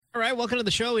right, welcome to the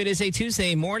show. It is a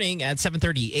Tuesday morning at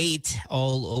 7:38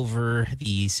 all over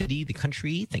the city, the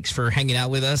country. Thanks for hanging out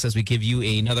with us as we give you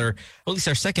another, or at least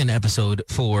our second episode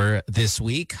for this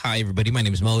week. Hi, everybody. My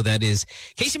name is Mo. That is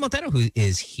Casey Montero, who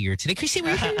is here today. Casey, were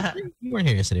you here? You weren't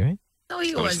here yesterday, right? No,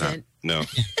 he wasn't. No.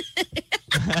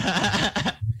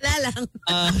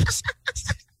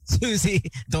 Susie,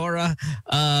 Dora,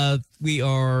 we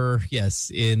are,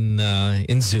 yes, in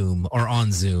Zoom or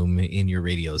on Zoom in your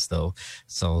radios, though.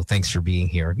 So thanks for being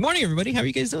here. Good morning, everybody. How are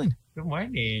you guys doing? Good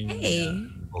morning. Hey.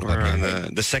 We're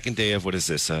on the second day of, what is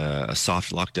this, a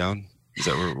soft lockdown? Is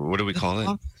that what do we call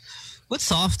it? What's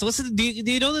soft? What's it? Do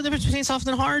you know the difference between soft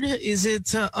and hard? Is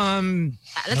it Let's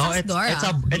ask Dora.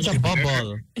 It's a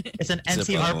bubble. It's an It's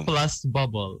a NCR bubble. plus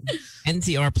bubble.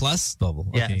 NCR plus bubble?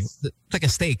 Okay, Yes. it's like a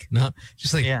steak, no?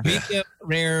 Just like Yeah. medium,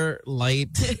 rare,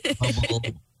 light, bubble,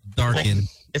 darken.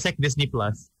 It's like Disney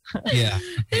Plus. Yeah.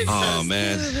 Oh,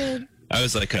 man. I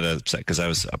was like kind of upset because I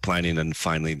was planning on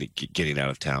finally getting out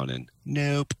of town, and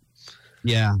nope.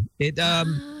 Yeah. It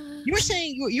you were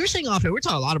saying off air. We're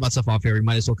talking a lot about stuff off air. We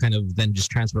might as well kind of then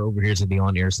just transfer over here to the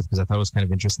on air stuff because I thought it was kind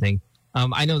of interesting.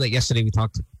 I know that yesterday we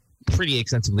talked pretty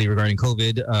extensively regarding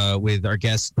COVID with our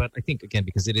guests, but I think again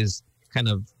because it is kind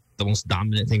of the most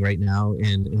dominant thing right now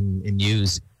in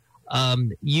news.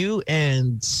 You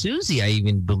and Susie, I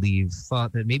even believe,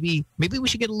 thought that maybe we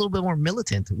should get a little bit more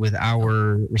militant with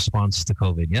our response to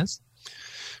COVID. Yes.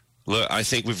 Look, I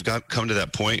think we've come to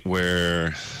that point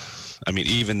where, I mean,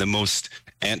 even the most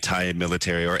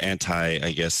anti-military or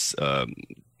I guess,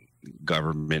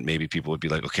 government, maybe people would be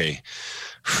like, okay,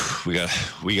 we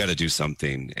got to do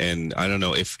something. And I don't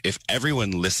know if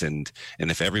everyone listened, and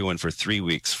if everyone for 3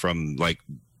 weeks from like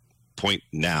point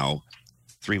now,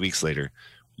 3 weeks later,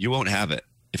 you won't have it.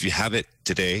 If you have it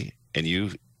today and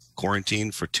you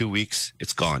quarantine for 2 weeks,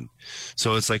 it's gone.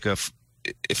 So it's like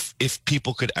if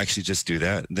people could actually just do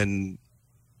that, then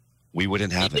we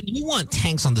wouldn't have it. You want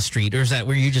tanks on the street, or is that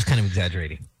where you just kind of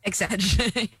exaggerating?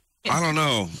 Exaggerate. I don't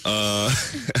know.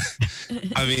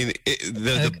 I mean,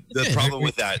 the problem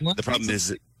with that,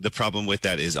 the problem with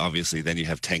that is obviously then you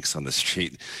have tanks on the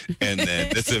street, and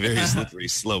then it's a very slippery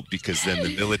slope because then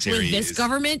the military With this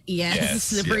government, yes,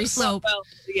 slippery slope. Well,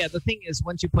 yeah. The thing is,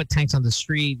 once you put tanks on the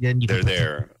street, then they're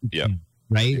there. Yeah.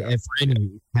 Right. Yeah. If for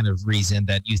any kind of reason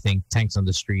that you think tanks on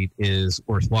the street is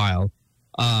worthwhile.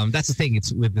 That's the thing.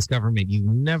 It's with this government, you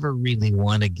never really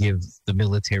want to give the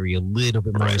military a little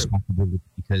bit more responsibility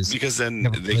because then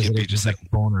they could be just like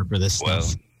boner for this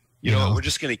stuff. You know, we're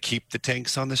just going to keep the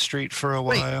tanks on the street for a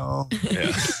while.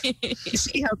 Yeah. You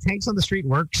see how tanks on the street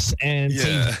works, and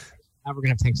Yeah. now we're gonna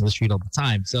have tanks on the street all the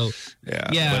time. So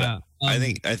yeah. But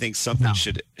I think something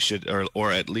should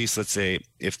or at least let's say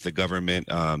if the government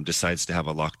decides to have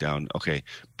a lockdown, okay,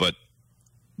 but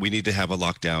we need to have a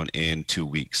lockdown in 2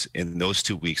 weeks. In those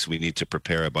 2 weeks, we need to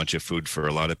prepare a bunch of food for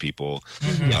a lot of people,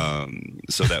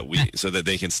 so that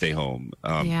they can stay home.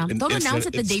 Don't announce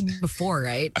it the day before,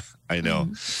 right? I know.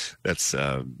 That's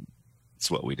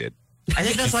what we did. I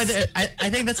think that's why I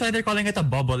think that's why they're calling it a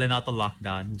bubble and not a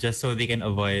lockdown, just so they can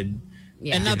avoid.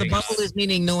 Yeah. And now the bubble is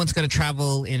meaning no one's going to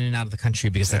travel in and out of the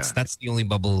country because that's the only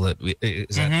bubble that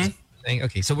is that thing.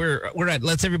 Okay, so we're at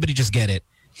let's everybody just get it.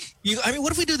 I mean,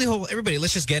 what if we do the whole everybody?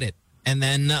 Let's just get it, and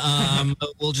then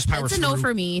we'll just power. It's a through. no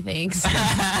for me, thanks.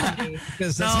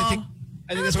 Because I think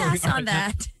that's where we pass are. on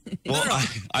that. Well,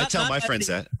 I tell my friends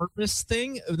that. Purpose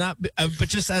thing, but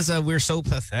just as we're so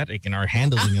pathetic in our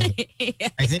handling of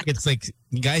it, I think it's like,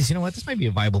 guys, you know what? This might be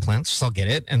a viable plan. Let's just all get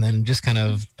it, and then just kind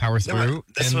of power through.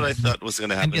 That's what I thought was going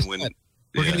to happen when.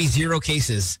 We're going to be 0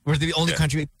 cases. We're the only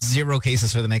country with 0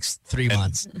 cases for the next 3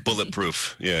 months.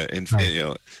 Bulletproof. Yeah. And, you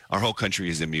know, our whole country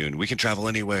is immune. We can travel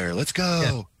anywhere. Let's go.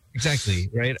 Yeah, exactly.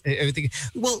 Right. Everything.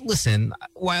 Well, listen,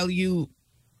 while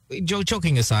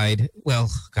joking aside, well,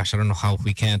 gosh, I don't know how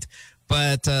we can't,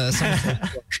 but some of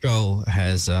the show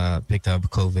has picked up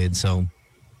COVID. So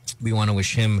we want to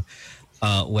wish him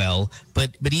well.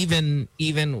 But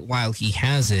even while he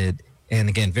has it, and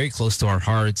again, very close to our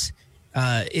hearts,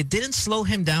 it didn't slow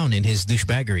him down in his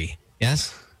douchebaggery.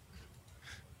 Yes?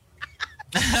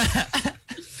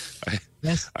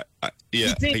 Yes.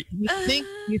 Yeah.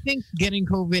 You think getting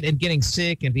COVID and getting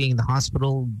sick and being in the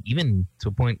hospital, even to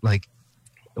a point like,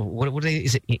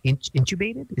 is it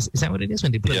intubated? Is that what it is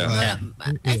when they put it?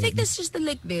 I think that's just the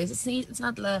like this. It's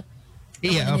not the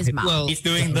in his mouth. Well, he's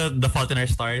doing the Fault in Our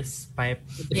Stars pipe.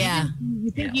 Yeah.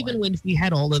 You think even when we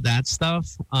had all of that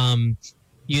stuff,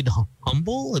 you'd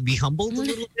be humbled a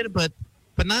little bit, but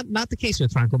not the case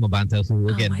with Franco Mabanta, who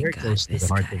again very close to the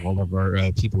heart of all of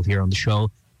our people here on the show.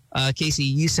 Casey,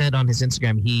 you said on his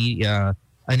Instagram he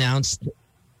announced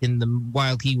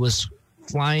while he was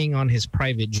flying on his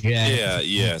private jet.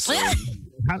 Yeah. So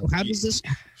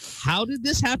how did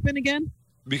this happen again?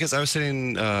 because I was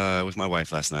sitting with my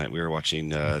wife last night. We were watching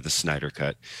the Snyder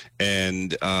Cut,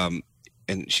 and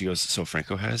she goes, "So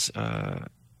Franco has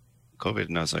COVID,"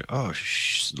 and I was like, "Oh,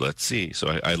 let's see."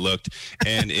 So I looked,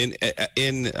 and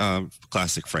in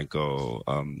classic Franco,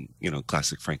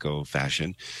 classic Franco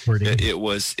fashion, it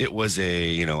was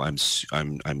a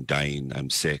I'm dying, I'm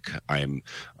sick,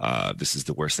 this is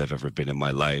the worst I've ever been in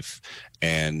my life,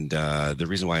 and the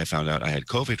reason why I found out I had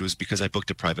COVID was because I booked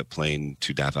a private plane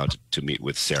to Davao to meet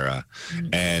with Sarah,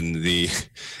 and you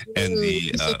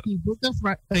booked a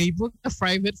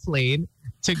private plane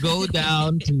to go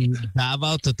down to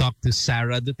Davao to talk to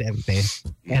Sara Duterte,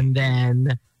 and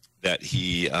then that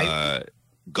he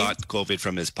got COVID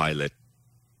from his pilot.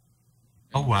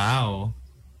 Oh wow!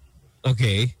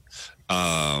 Okay.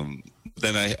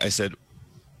 Then I said,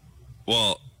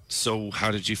 "Well, so how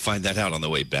did you find that out on the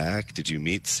way back? Did you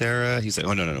meet Sarah?" He's like,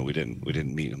 "Oh no, we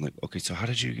didn't meet." I'm like, "Okay, so how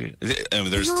did you get?"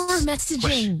 There's you were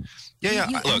messaging. Yeah.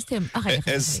 You asked him. Okay.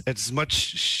 As much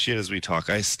shit as we talk,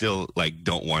 I still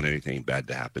don't want anything bad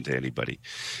to happen to anybody,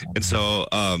 and so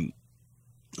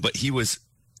but he was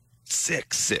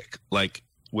sick,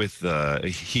 with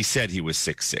he said he was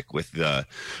sick with the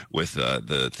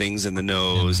things in the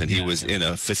nose, and he was in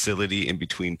a facility in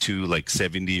between two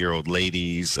 70-year-old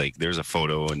ladies. There's a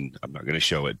photo, and I'm not going to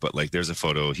show it, but there's a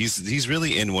photo. He's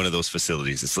really in one of those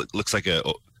facilities. It looks like a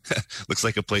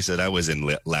place that I was in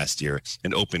last year,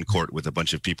 an open court with a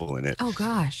bunch of people in it. Oh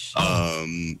gosh.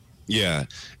 Yeah,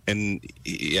 and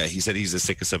he said he's the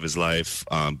sickest of his life.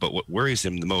 But what worries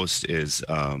him the most is,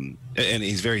 and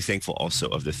he's very thankful also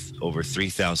of the over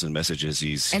 3,000 messages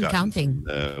he's and gotten counting.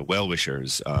 From,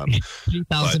 well-wishers.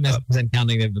 3,000 messages and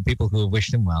counting of the people who have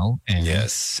wished him well. And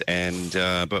yes, and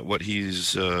but what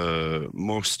he's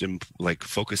most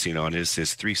focusing on is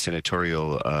his 3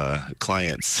 senatorial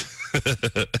clients.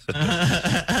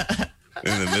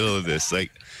 In the middle of this,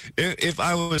 if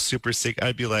I was super sick,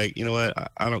 I'd be like, you know what?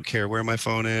 I don't care where my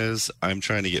phone is. I'm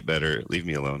trying to get better. Leave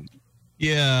me alone.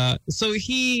 Yeah. So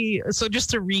just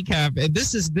to recap, and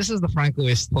this is the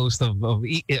Francoist post of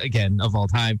all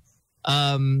time.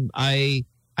 I'm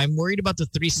worried about the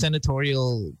 3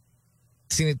 senatorial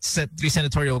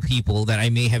people that I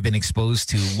may have been exposed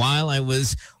to while I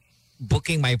was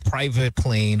booking my private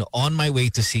plane on my way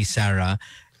to see Sarah,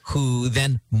 who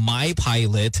then my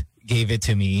pilot gave it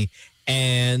to me,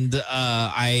 and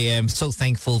I am so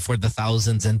thankful for the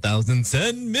thousands and thousands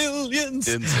and millions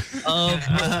of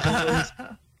those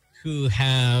who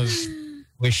have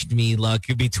wished me luck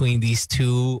between these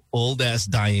 2 old-ass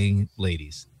dying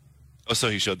ladies. Oh, so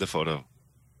you showed the photo?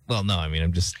 Well, no, I mean,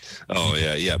 I'm just... Oh,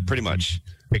 yeah, pretty much.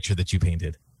 Picture that you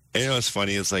painted. And what's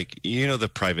funny is the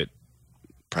private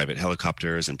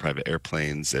helicopters and private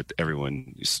airplanes that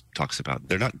everyone talks about.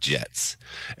 They're not jets,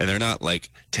 and they're not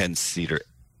 10-seater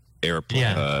airplane.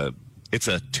 Yeah. It's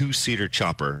a 2-seater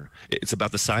chopper. It's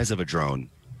about the size of a drone.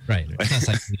 Right.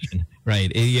 Right.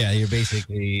 Yeah, you're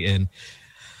basically in.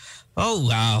 Oh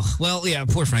wow. Well, yeah.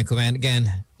 Poor Franco, man.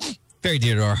 Again, very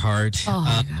dear to our heart. Oh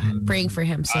my God. Praying for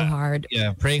him so hard.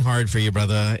 Yeah, praying hard for your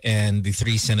brother and the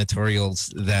 3 senatorials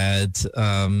that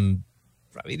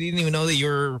probably didn't even know that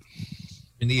you're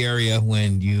in the area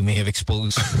when you may have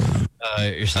exposed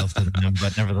yourself to them,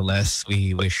 but nevertheless,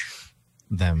 we wish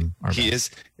them our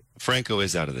best. Franco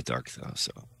is out of the dark though,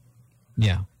 so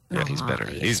yeah, he's better.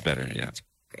 Yeah. He's better, yeah.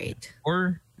 Great.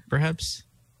 Or perhaps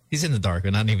he's in the dark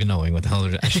and not even knowing what the hell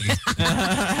it actually is.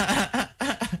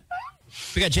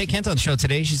 We got Jay Kent on the show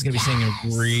today. She's going to be singing a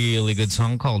really good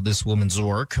song called "This Woman's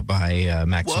Work" by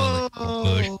Maxwell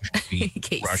Bush.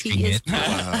 Casey is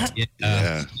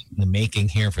the making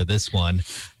here for this one.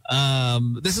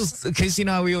 This is because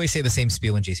we always say the same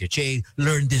spiel when Jay's here. Jay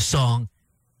learned this song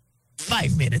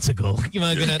 5 minutes ago.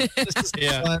 This is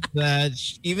one that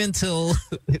even till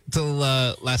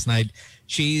last night,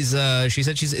 she said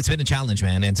it's been a challenge,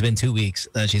 man, and it's been 2 weeks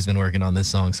that she's been working on this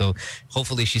song. So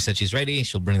hopefully she said she's ready.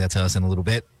 She'll bring that to us in a little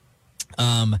bit.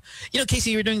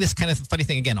 Casey, you're doing this kind of funny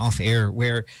thing again off air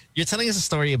where you're telling us a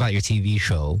story about your TV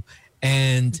show,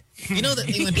 and that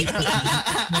when people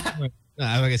I'm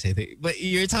not gonna say that, but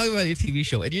you're talking about your TV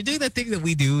show, and you're doing that thing that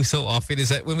we do so often is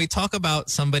that when we talk about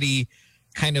somebody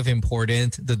kind of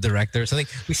important, the director or something,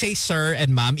 we say sir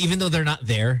and mom, even though they're not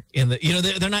there in the,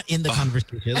 they're not in the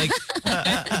conversation.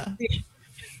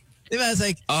 Diba? It's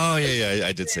like, oh yeah,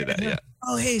 I did say that. Yeah.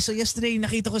 oh hey, so yesterday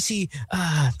nakita ko si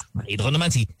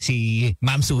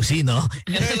Ma'am Susie, no?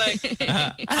 And they're like,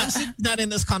 I'm not in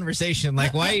this conversation.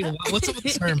 Like, why? What's up with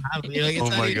this term? Like, Oh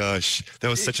my gosh, that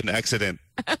was such an accident.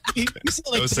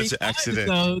 That was such an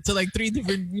accident. To like three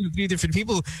different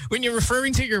people. When you're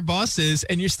referring to your bosses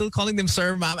and you're still calling them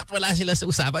sir, ma'am, at wala sila sa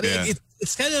usapan. Yeah.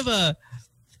 It's kind of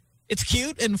it's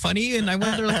cute and funny, and I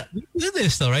wonder, like, we do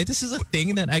this though, right? This is a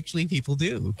thing that actually people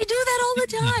do. I do that all the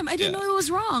time. I didn't know it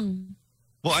was wrong.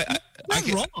 Well, Not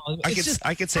wrong. I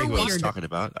can say who I was weird. talking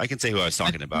about. I can say who I was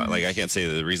talking about. Like I can't say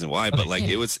the reason why, but like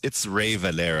it's Ray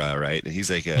Valera, right? He's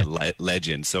like a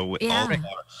legend. So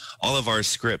all of our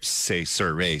scripts say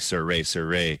Sir Ray, Sir Ray, Sir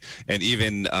Ray, and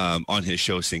even on his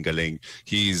show Singaling,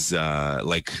 he's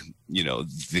like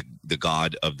the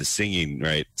god of the singing,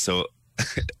 right? So.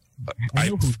 I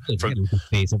forgot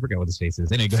what his face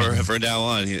is. Anyway, for now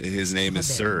on, his name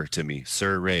is Sir to me,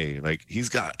 Sir Ray. Like he's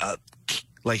got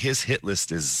like his hit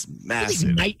list is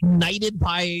massive. Knighted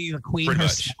by the Queen Pretty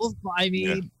herself. I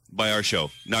mean, by our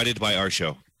show, knighted by our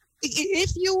show.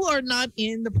 If you are not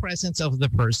in the presence of the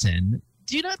person,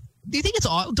 do you think it's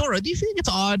odd, Dora? Do you think it's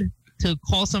odd to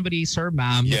call somebody sir,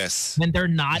 ma'am? Yes. When they're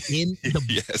not in the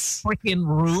yes. freaking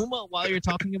room while you're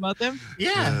talking about them?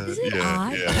 Yeah. Is it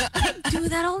odd? Yeah. I do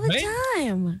that all the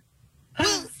time.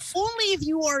 Well, only if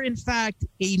you are in fact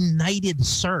a knighted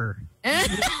sir.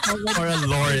 Or a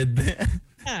lord.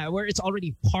 Yeah, where it's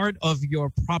already part of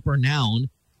your proper noun,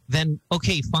 then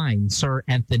okay, fine, Sir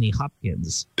Anthony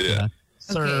Hopkins. Yeah.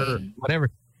 Sir, Okay.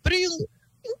 whatever. But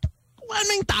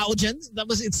anong tao dyan?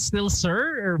 It's still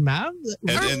sir or ma'am?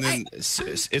 And then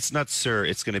it's not Sir,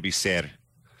 it's going to be Sir.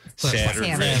 Sir.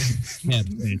 No,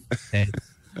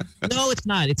 it's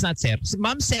not. It's not Sir.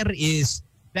 Ma'am Sir is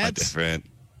that's different.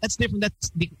 That's different.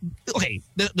 Okay.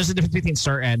 There's a difference between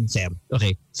Sir and Sir.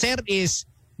 Okay, Sir is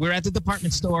we're at the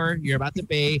department store. You're about to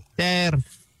pay. Sir,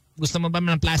 gusto mo ba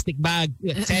ng plastic bag?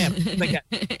 Yeah, Sir. Like that.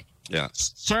 Yeah.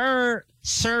 Sir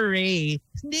Ray.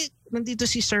 Hindi, nandito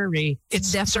si Sir Ray.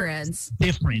 It's deference.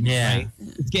 Different. Yeah. Right?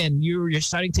 Again, you're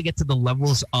starting to get to the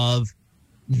levels of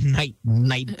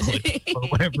knighthood or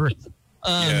whatever.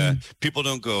 Yeah. People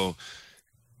don't go,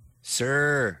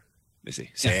 Sir. They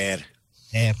say, Sir. Sir.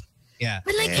 Yeah.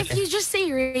 But like, if you just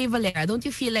say Ray Valera, don't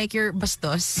you feel like you're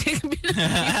bastos?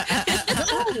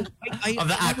 Of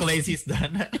the accolades he's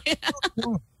done.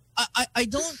 I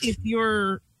don't if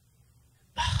you're...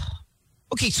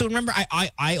 Okay, so remember,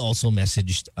 I also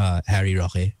messaged Harry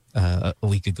Roque a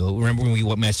week ago. Remember when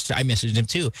I messaged him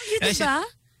too. You And I did said, ba?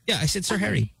 yeah, I said, Sir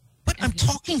Harry, but I'm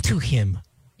talking to him.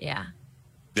 Yeah.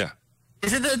 Yeah.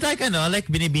 Is it like like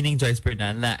binibining Joyce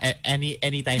Bernal na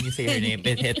anytime you say her name,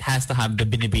 it has to have the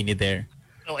binibini there?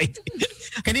 No, wait.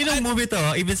 Kaninong movie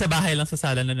to? Even sa bahay lang sa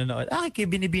sala nanonood. Kay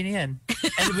binibini yan.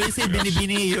 And when you say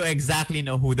binibini, you exactly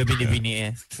know who the binibini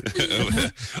is.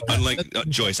 Unlike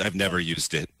Joyce, I've never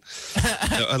used it.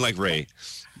 Unlike Ray.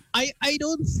 I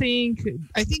think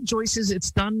Joyce's it's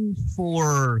done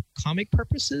for comic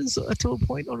purposes to a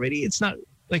point already. It's not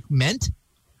like meant.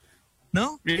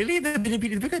 No? Really? The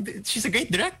binibini? Because she's a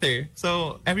great director.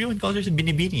 So everyone calls her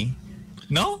binibini.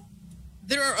 No?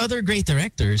 There are other great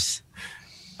directors.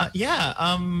 Yeah.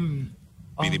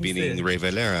 Binibining Ray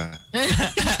Valera.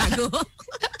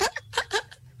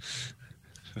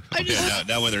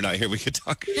 Now when they're not here, we could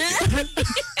talk. If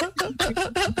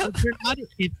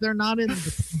they're not in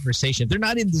the conversation, they're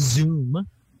not in the Zoom.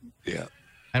 Yeah.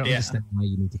 I don't understand why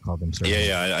you need to call them sir.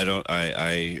 Yeah. I don't.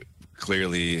 I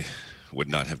clearly would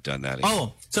not have done that.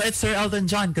 Oh, so it's Sir Elton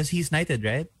John because he's knighted,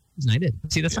 right? He's knighted.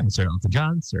 See, that's fine. Sir Elton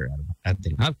John, Sir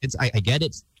Anthony Hopkins. I get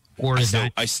it. Or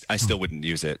I still wouldn't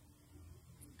use it.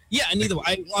 Yeah, neither.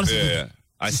 I honestly. Yeah.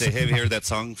 I say, have you heard that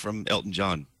song from Elton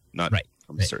John? Not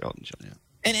from Sir Elton John. Yeah.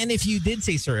 And if you did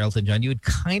say Sir Elton John, you would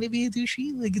kind of be a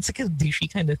douchey. Like it's like a douchey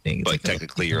kind of thing. It's But like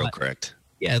technically, you're all correct.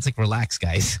 Yeah, it's like relax,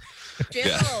 guys.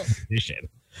 Yeah.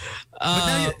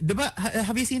 But now,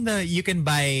 have you seen you can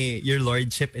buy your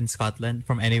lordship in Scotland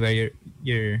from anywhere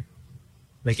you're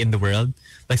like in the world?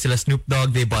 Like sila Snoop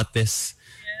Dogg, they bought this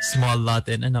small lot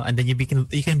and then you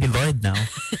can be lord now.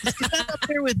 Is that up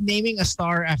there with naming a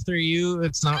star after you?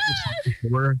 It's not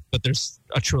sure, but there's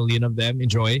a trillion of them.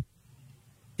 Enjoy.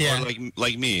 Yeah. Or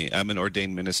like me, I'm an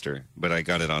ordained minister, but I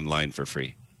got it online for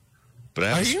free. But I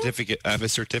have a certificate. I have a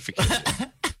certificate.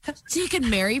 So you can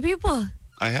marry people?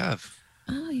 I have.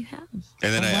 Oh, you have.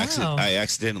 And then I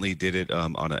accidentally did it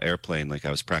on an airplane. Like I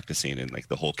was practicing, and like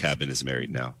the whole cabin is married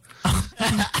now.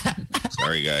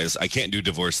 Sorry, guys. I can't do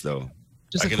divorce though.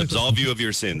 I can absolve you of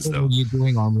your sins though. What are you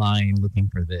doing online looking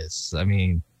for this? I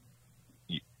mean,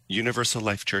 Universal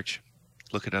Life Church.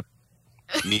 Look it up.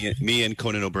 Me and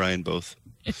Conan O'Brien both.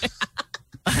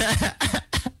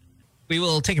 We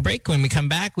will take a break. When we come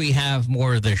back, we have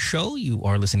more of the show. You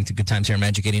are listening to Good Times here on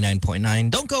Magic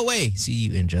 89.9. Don't go away. See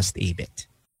you in just a bit.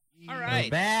 All right.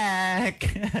 We're back.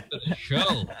 The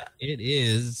show. It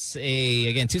is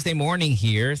again, Tuesday morning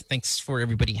here. Thanks for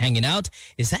everybody hanging out.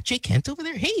 Is that Jay Kent over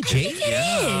there? Hey, Jay. It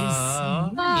is.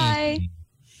 Hi.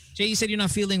 Jay, you said you're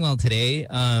not feeling well today,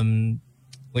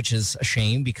 which is a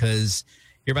shame because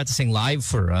you're about to sing live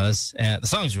for us. The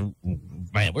song's,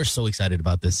 man, we're so excited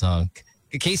about this song.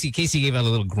 Casey gave out a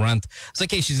little grunt. It's like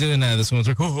Casey's doing this one. It's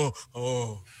like,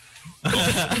 oh.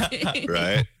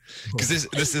 Right? Because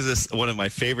this is one of my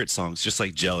favorite songs, just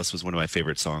like Jealous was one of my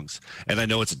favorite songs. And I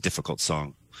know it's a difficult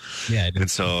song. Yeah. And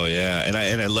so, yeah. And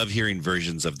I love hearing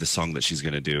versions of the song that she's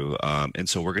going to do. And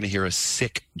so we're going to hear a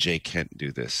sick Jay Kent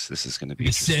do this. This is going to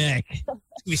be sick.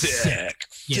 Sick.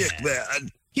 Yeah. Sick,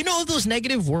 man. You know those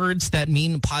negative words that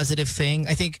mean a positive thing?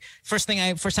 I think first time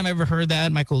I ever heard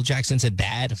that, Michael Jackson said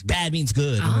bad. Bad means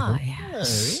good. Oh, like, yeah.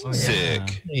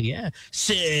 Sick. Yeah.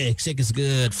 Sick. Sick is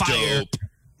good. Fire. Dope.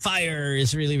 Fire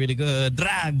is really, really good.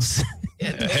 Drugs.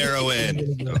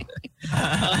 Heroin.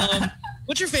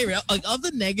 What's your favorite? Like, of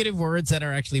the negative words that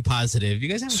are actually positive, you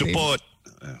guys have a Support.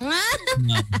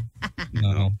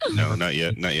 No. No, not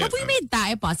yet. Not yet. But we made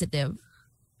tayo positive.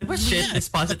 What shit is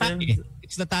positive?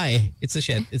 It's the tie. It's the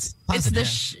shit. It's positive.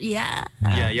 It's the yeah.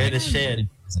 Yeah, you're the shit.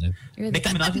 Positive. You're Nicki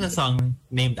the, Minaj has a song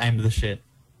named "I'm the Shit."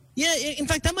 Yeah, in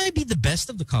fact, that might be the best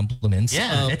of the compliments.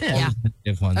 Yeah, of it is. all Yeah. the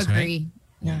negative ones, right? agree.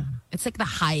 Yeah. It's like the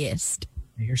highest.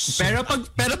 You're so Pero pag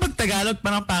Tagalog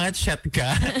parang pangit shit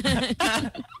ka.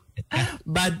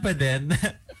 Bad pa din.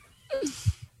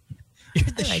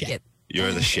 You're the I like shit. it.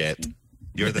 You're the shit.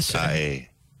 You're the sigh.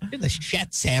 You're the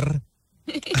shit, sir.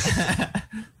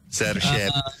 Sad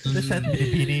shit. The shit,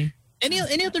 baby. Any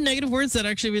other negative words that are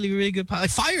actually really, really good? Like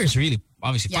fire is really,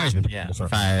 obviously, Yeah. fire's been Yeah, for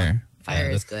fire. Fire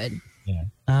Yeah, is good.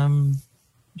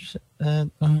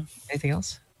 Anything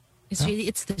else?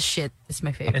 It's the shit. It's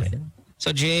my favorite. Okay.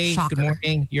 So Jay, Shocker. good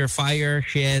morning. You're fire,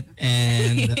 shit,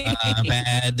 and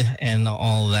bad, and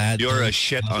all that. You're a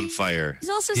shit on fire. He's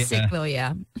also Yeah. sick though,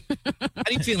 yeah. How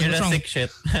do you feel? You're What's the wrong? sick shit.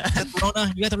 Is that the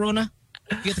Rona? You got the Rona?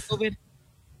 You got the COVID?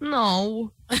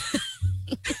 No.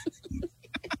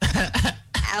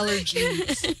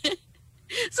 Allergies.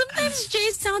 Sometimes Jay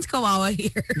sounds kawawa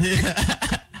here.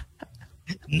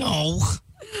 No.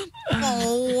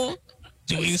 No.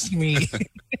 Doing this to me.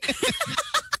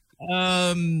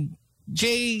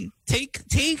 Jay,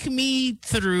 take me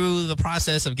through the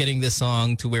process of getting this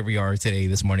song to where we are today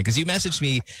this morning. Because you messaged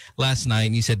me last night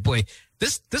and you said, boy,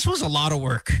 this was a lot of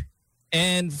work.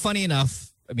 And funny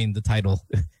enough, I mean, the title,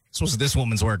 this was this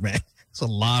woman's work, man. It's a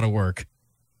lot of work.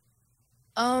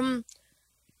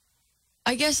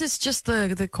 I guess it's just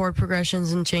the chord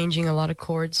progressions and changing a lot of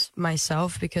chords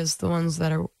myself, because the ones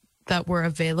that were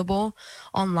available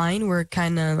online were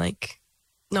kind of like,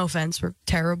 no offense, were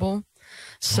terrible.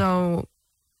 So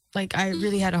like I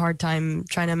really had a hard time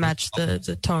trying to match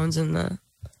the tones and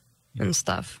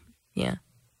stuff. Yeah.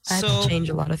 I had to change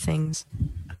a lot of things.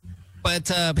 But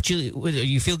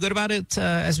you feel good about it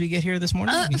as we get here this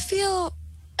morning? I feel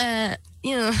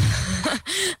you know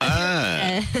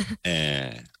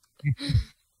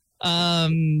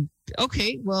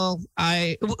Okay, well,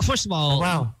 first of all,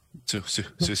 Wow.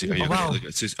 Susie, are you Wow. okay?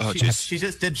 Oh, She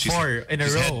just did she's- 4 in a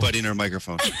she's row. headbutting her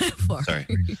microphone. Sorry.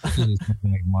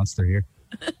 like a monster here.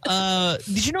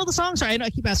 Did you know the song? Sorry, I know I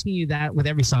keep asking you that with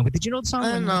every song, but did you know the song?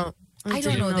 I don't know. I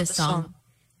don't know this song.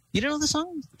 You don't know the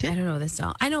song? I don't know this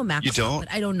song. I know Max, You don't?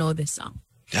 but I don't know this song.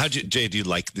 Jay, do you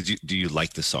like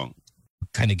the song?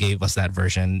 Kind of gave us that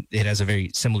version. It has a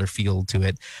very similar feel to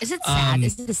it. Is it sad?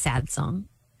 Is it a sad song?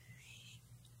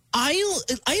 I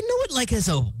know it like as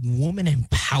a woman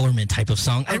empowerment type of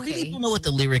song. I really Okay. don't know what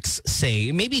the lyrics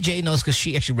say. Maybe Jay knows because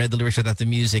she actually read the lyrics without the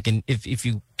music, and if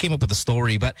you came up with a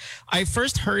story. But I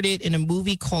first heard it in a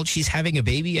movie called She's Having a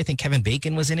Baby. I think Kevin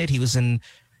Bacon was in it. He was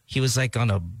like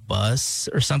on a bus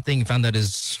or something. He found out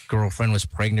his girlfriend was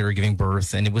pregnant or giving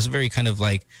birth, and it was very kind of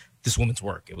like this woman's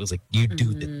work. It was like, you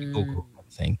do this, you go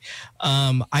thing.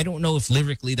 I don't know if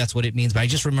lyrically that's what it means, but I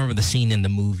just remember the scene in the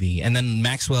movie. And then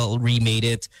Maxwell remade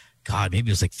it. God, maybe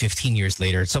it was like 15 years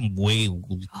later. Some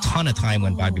ton of time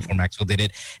went by before Maxwell did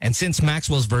it. And since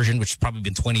Maxwell's version, which has probably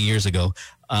been 20 years ago,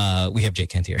 we have Jay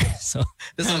Kent here. So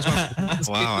this song's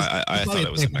Wow, I thought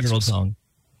it was a Maxwell song.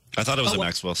 I thought it was a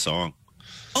Maxwell song.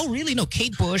 Oh, really? No,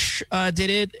 Kate Bush did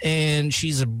it, and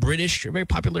she's a very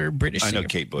popular British singer. I know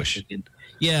Kate Bush.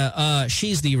 Yeah,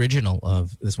 she's the original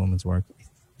of this woman's work,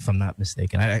 if I'm not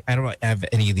mistaken. I don't have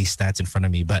any of these stats in front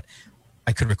of me, but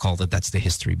I could recall that that's the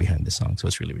history behind the song. So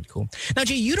it's really, really cool. Now,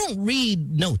 Jay, you don't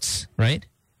read notes, right?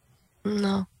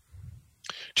 No.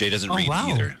 Jay doesn't read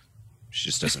either. She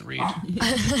just doesn't read.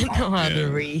 I know how to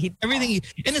read. Everything.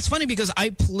 And it's funny because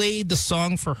I played the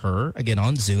song for her, again,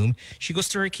 on Zoom. She goes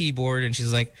to her keyboard and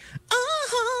she's like, I'm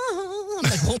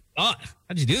like, oh my God,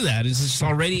 how'd you do that? It's just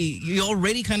you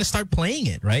already kind of start playing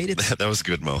it, right? That was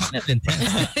good, Mo.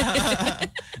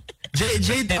 Jay,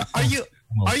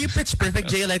 are you pitch perfect,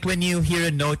 Jay? Like when you hear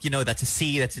a note, you know that's a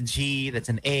C, that's a G, that's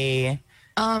an A.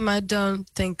 I don't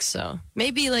think so.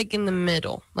 Maybe like in the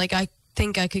middle. Like I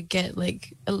think I could get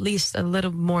like at least a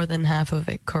little more than half of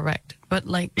it correct. But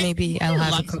like maybe I'll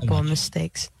have a couple of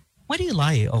mistakes. Why do you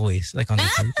lie always? Like on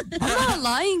the I'm not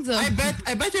lying though. I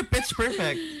bet you're pitch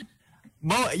perfect.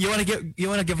 Mo, you wanna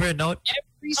give her a note?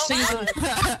 Every single.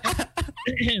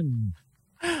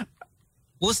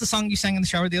 What was the song you sang in the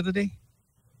shower the other day?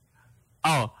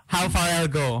 Oh, How Far I'll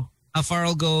Go. How Far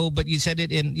I'll Go, but you sang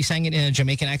it in a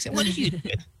Jamaican accent. What did you do?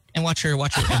 And watch her end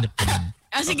up.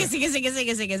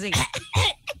 Sige.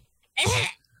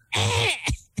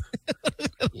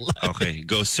 Okay,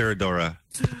 go Sir Dora.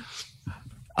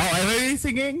 Oh, are you really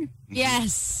singing?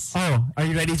 Yes. Oh, are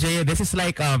you ready, Jay? This is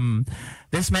like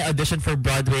this is my audition for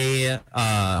Broadway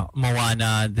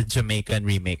Moana, the Jamaican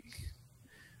remake.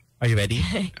 Are you ready?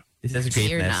 This is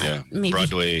You're greatness. not. Yeah, Maybe,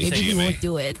 Broadway maybe you GMA. won't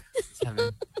do it.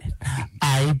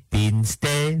 I've been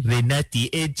staring at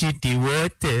the edge of the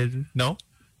water. No?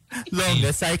 Long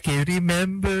as I can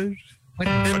remember.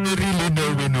 Never really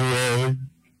knowing why.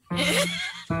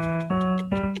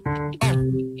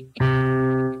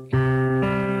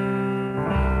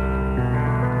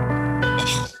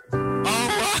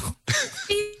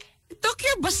 He took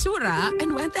your basura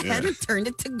and went ahead and turned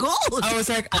it to gold. I was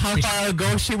like, how far I'll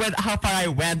go? She went, how far I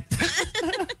went.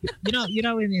 You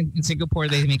know, in Singapore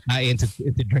they make Ai into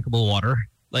drinkable water.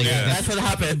 Like That's what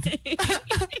happened.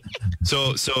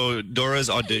 So Dora's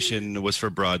audition was for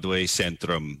Broadway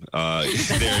Centrum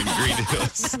there in Green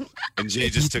Hills. And Jay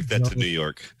just took that to New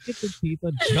York.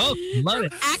 Joke, love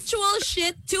it. Actual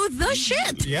shit to the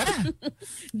shit. Yeah.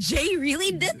 Jay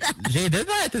really did that. Jay did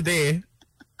that today.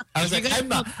 I was like, I'm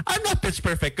not pitch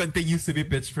perfect. Continues to be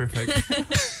pitch perfect.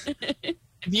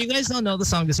 If you guys don't know the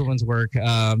song This Woman's Work,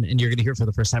 and you're going to hear it for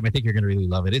the first time, I think you're going to really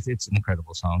love it. It's an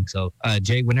incredible song. So,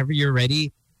 Jay, whenever you're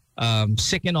ready,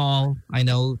 sick and all, I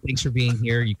know, thanks for being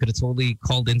here. You could have totally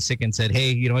called in sick and said,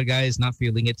 hey, you know what, guys, not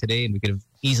feeling it today. And we could have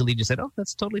easily just said, oh,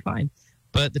 that's totally fine.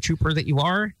 But the trooper that you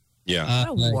are.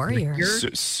 Yeah. What a warrior.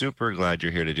 Super glad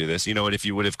you're here to do this. You know what? If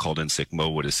you would have called in sick,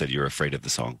 Mo would have said you're afraid of the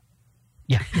song.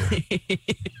 Yeah.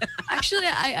 Actually,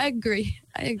 I agree.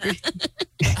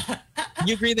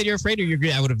 You agree that you're afraid, or you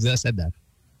agree I would have said that?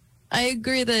 I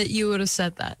agree that you would have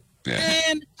said that. Yeah.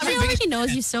 And He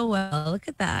knows you so well. Look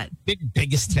at that.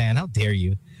 biggest fan. How dare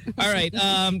you? All right.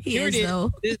 He Here is, it is.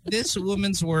 though. This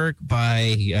Woman's Work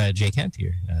by Jay Kent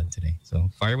here today. So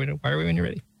fire away when you're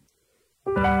ready.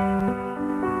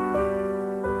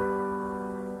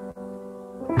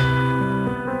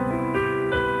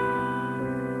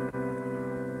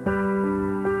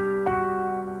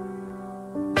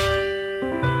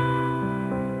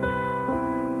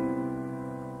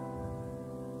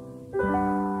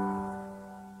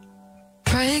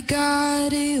 Pray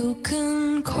God you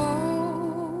can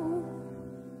call.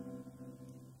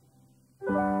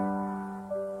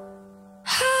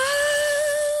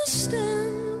 I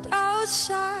stand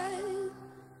outside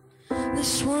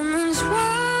this woman's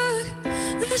work,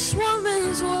 this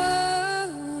woman's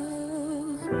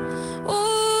world.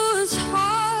 Oh, it's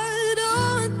hard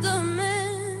on the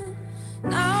man.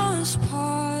 Now his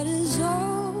part is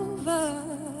over.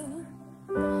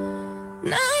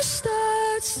 Now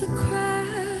starts the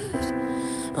crash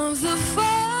of the father.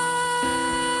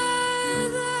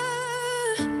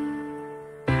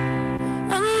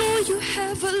 I know you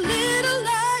have a little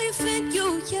life in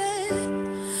you yet.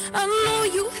 I know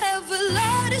you have a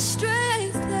lot of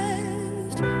strength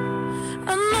left.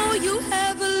 I know you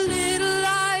have a little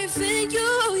life in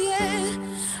you yet.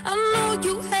 I know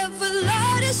you have a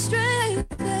lot of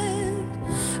strength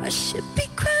left. I should be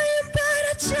crying, but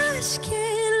I just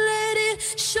can't let it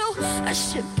show. I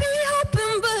should be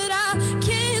hoping, but I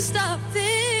can't stop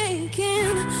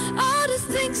thinking all the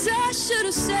things I should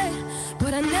have said,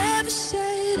 but I never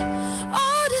said.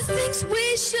 All the things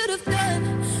we should have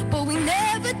done, but we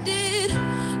never did.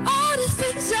 All the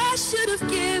things I should have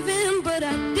given, but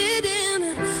I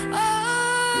didn't.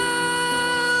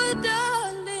 Oh,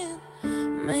 darling,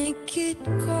 make it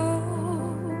go.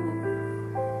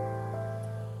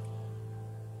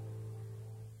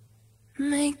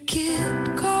 Make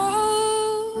it go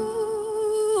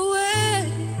away.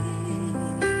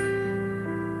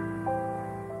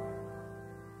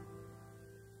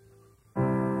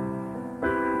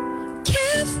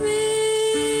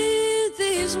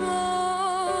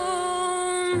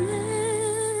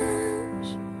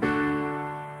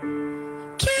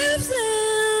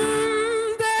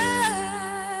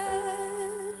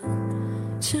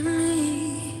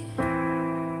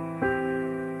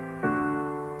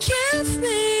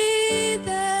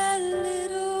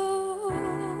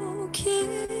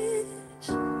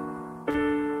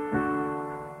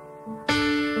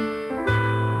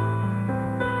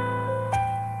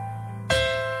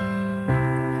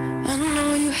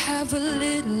 have a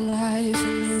little life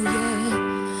in you,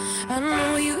 yeah. I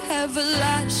know you have a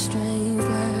lot of strength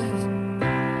left.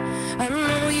 I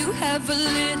know you have a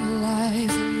little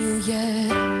life in you, yeah.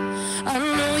 I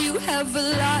know you have a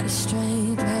lot of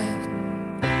strength left.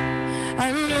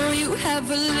 I know you have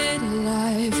a little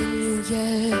life in you,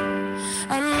 yeah.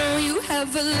 I know you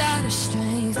have a lot of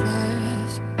strength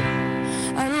left.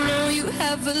 I know you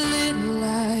have a little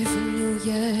life in you,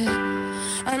 yeah.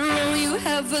 I know you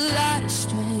have a lot of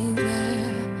strength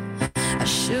left. I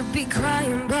should be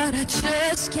crying, but I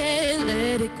just can't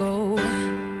let it go.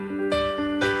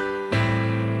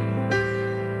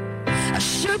 I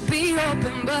should be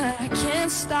open, but I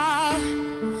can't stop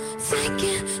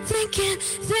thinking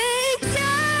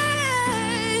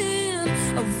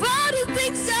of all the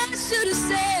things I should have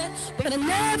said, but I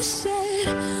never said.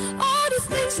 All the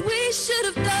things we should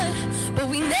have done, but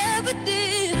we never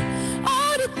did.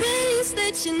 All the things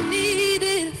that you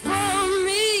needed from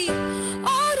me,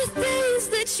 all the things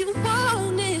that you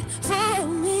wanted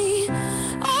from me,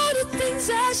 all the things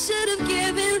I should have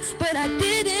given, but I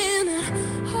didn't.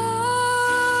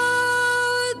 Oh,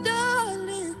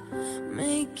 darling,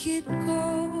 make it go.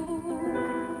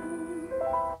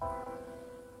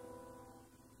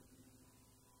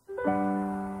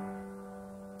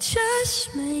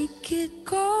 Just make it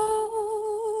go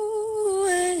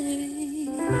away.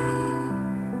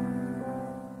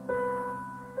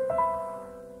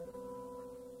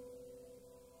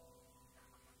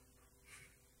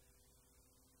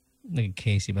 Look at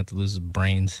Casey about to lose his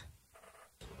brains.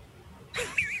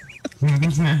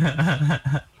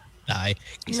 Die.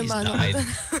 Casey's died.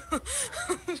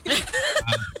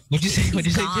 What'd you say? What'd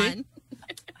you say, Jay?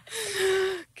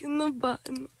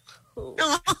 Kinabahan.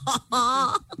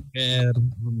 Yeah,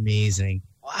 amazing.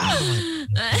 Wow.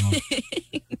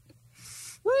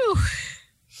 Woo.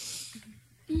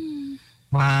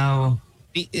 Wow.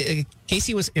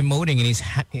 Casey was emoting and he's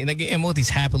he's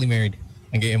happily married.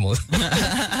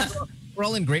 We're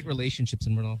all in great relationships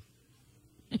and we're all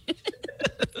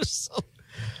so,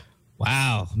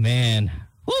 wow, man.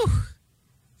 Woo.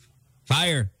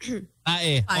 Fire.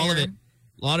 All of it.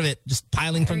 A lot of it just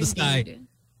piling from the sky.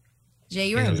 Jay,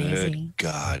 you are amazing. Good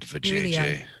God for You really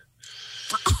JJ.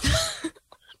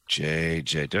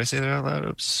 JJ. Did I say that out loud?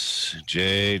 Oops.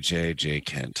 JJ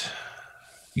Kent.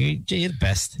 You're the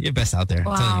best. You're the best out there.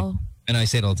 I'm telling you. Wow. I know I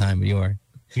say it all the time, but you are.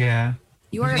 Yeah.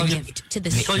 You are a gift to the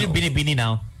Call you show. Beanie Beanie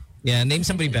now. Yeah, name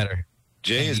somebody better.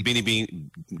 Jay is Beanie Beanie.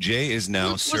 Jay is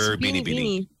now Sir Beanie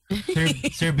Beanie.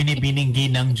 Sir Beanie Beanie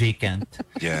Ginang J. Kent.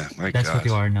 Yeah, my That's God. what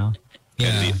you are now.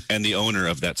 Yeah. And the owner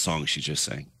of that song she just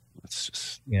sang. That's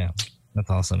just. Yeah. That's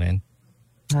awesome, man.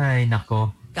 Ay,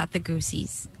 nako. Got the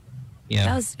goosies. Yeah.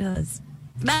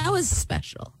 That was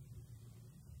special.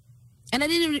 And I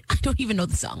don't even know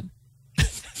the song.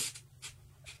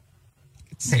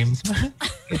 Same.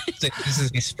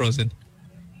 This is Frozen.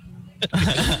 When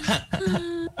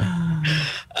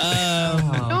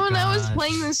I was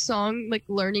playing this song, like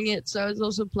learning it, so I was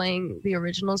also playing the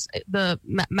originals, the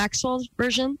Maxwell's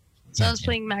version. So I was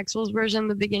playing Maxwell's version in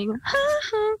the beginning,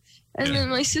 and then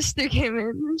my sister came in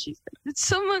and she's like, "Did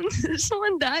someone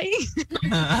dying?"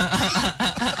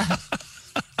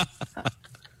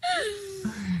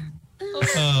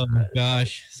 Oh my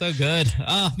gosh, so good.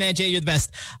 Oh man, Jay, you're the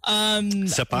best.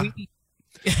 Sapa.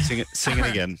 Sing it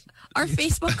again. Our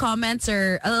Facebook comments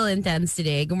are a little intense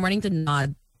today. Good morning to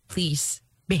Nod. Please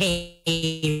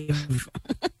behave.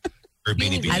 Or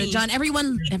Beanie Beanie. John,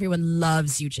 everyone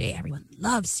loves you, Jay. Everyone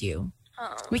loves you.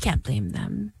 Oh. We can't blame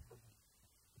them.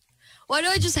 Why do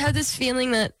I just have this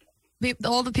feeling that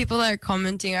all the people that are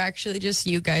commenting are actually just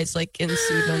you guys, like in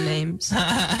pseudonames?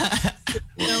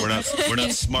 We're not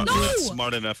smart. No! We're not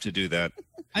smart enough to do that.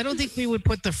 I don't think we would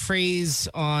put the phrase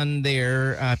on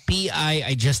their PI,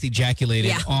 I just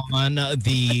ejaculated on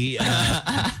the.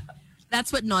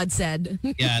 That's what Nod said.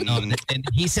 Yeah, no, and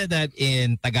he said that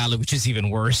in Tagalog, which is even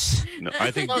worse. No,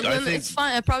 I think. Well, then it's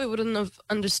fine. I probably wouldn't have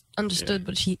understood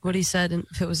what he said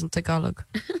if it was in Tagalog.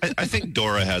 I think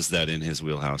Dora has that in his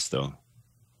wheelhouse, though.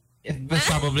 It was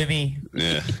probably me.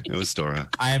 Yeah, it was Dora.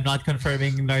 I am not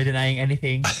confirming nor denying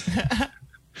anything.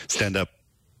 Stand up.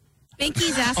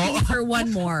 Pinky's asking for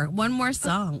one more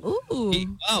song. Ooh.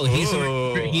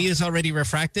 He is already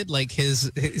refracted, like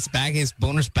his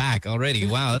boner's back already.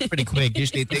 Wow, that's pretty quick.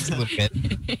 Usually it takes a little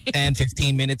bit, 10,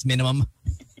 15 minutes minimum.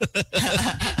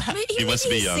 He must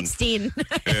be young. 16.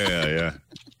 Yeah.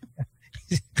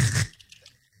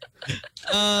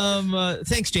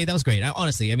 Thanks, Jay. That was great.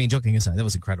 Honestly, I mean, joking aside, that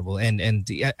was incredible. And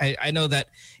I know that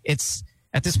it's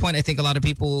at this point, I think a lot of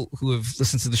people who have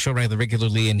listened to the show rather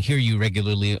regularly and hear you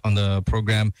regularly on the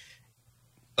program,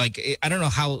 like I don't know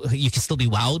how you can still be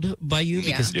wowed by you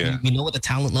because Yeah. we know what the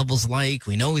talent level's like.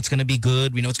 We know it's going to be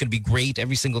good. We know it's going to be great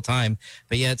every single time.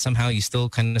 But yet somehow you still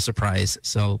kind of surprise.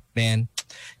 So man,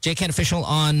 JCan Official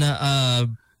on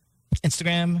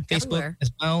Instagram, Facebook Everywhere.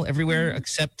 as well, everywhere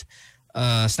except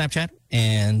Snapchat.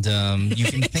 And you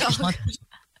can thank your sponsors.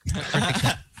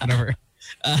 Whatever.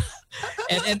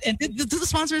 And do the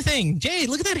sponsor thing. Jay,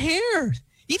 look at that hair.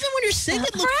 Even when you're sick,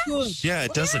 it looks good. Yeah,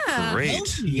 it does look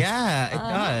great. Yeah, it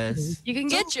does. You can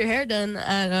get your hair done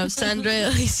at Sandra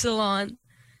Elise Salon.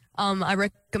 I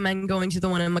recommend going to the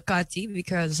one in Makati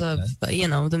because of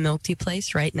the milk tea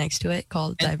place right next to it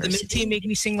called And the milk Diversity. tea make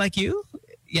me sing like you?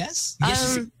 Yes.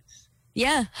 Yes.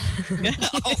 Yeah.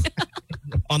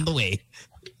 On the way.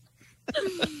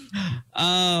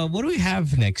 What do we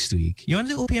have next week? You want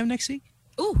to do OPM next week?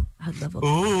 Ooh, I'd love it.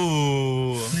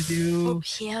 Ooh.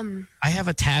 OPM. I have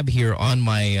a tab here on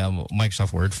my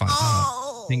Microsoft Word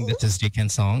file thing that says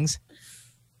JCan songs.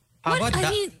 How about I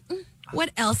that? mean, what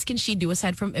else can she do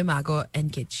aside from Imago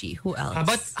and Kitschy? Who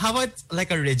else? How about like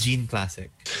a Regine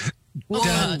classic? You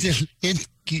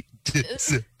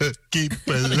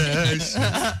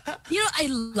know, I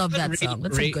love that song.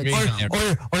 That's a good Ray-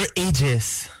 song. Or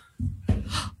Aegis.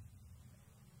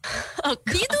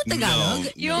 Do you know Tagalog? No.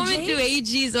 You want me to do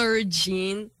AGs or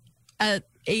Regine at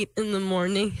 8 in the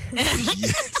morning?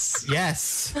 Yes.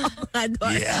 Yes.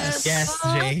 Yes. Yes,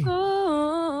 Jay.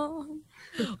 Ooh.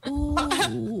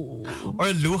 Or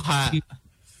Luha.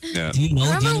 Yeah. Do you know?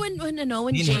 Remember do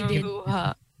when you Jay know- did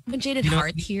Luha. you know-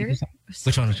 Heart here?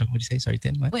 Which one? What did you say? Sorry,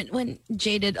 Tin. What? When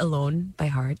Jay did Alone by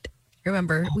Heart.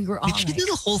 Remember, we were all Did she like, do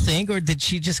the whole thing or did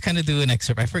she just kind of do an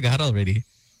excerpt? I forgot already.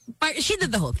 she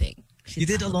did the whole thing. She You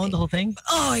did alone the whole thing?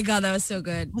 Oh my God, that was so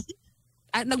good.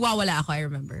 At nagwawala ako, I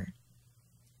remember.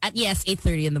 At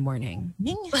 8:30 in the morning.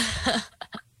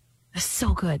 That's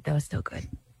so good. That was so good.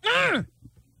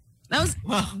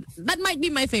 That might be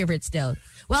my favorite still.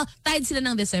 Well, tied sila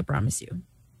ng this, I promise you.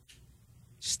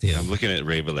 Still. I'm looking at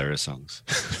Ray Valera songs.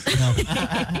 No.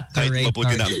 Kahit Ray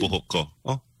maputi na Park. ang buhok ko.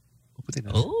 Oh, maputi na.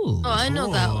 Oh. Oh, I know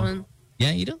that one.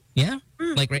 Yeah, you do? Yeah?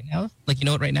 Like right now? Like you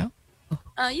know it right now?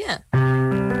 Yeah.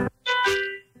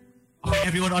 Oh,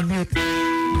 everyone on mute.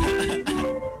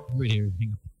 Right here.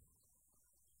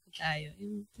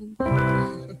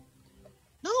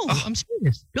 No, I'm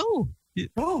serious. Go.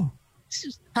 Oh. This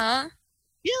is- Huh?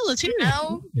 Yeah, let's hear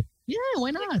Now? it. Yeah,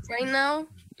 why not? Right now?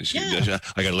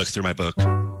 I gotta look through my book.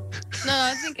 No,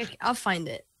 I think I'll find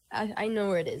it. I know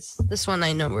where it is. This one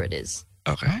I know where it is.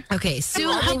 Okay. Okay, Sue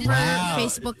Wow. over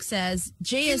Facebook says,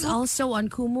 Jay is also on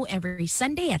Kumu every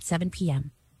Sunday at 7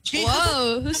 p.m. Jay,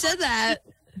 Whoa, who said that?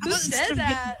 Who about instead said of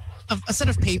that? a set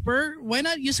of paper, why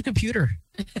not use a computer?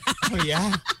 Oh,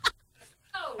 yeah.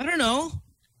 I don't know.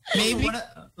 Maybe.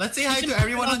 Let's say hi to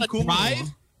everyone on Kumu. Drive.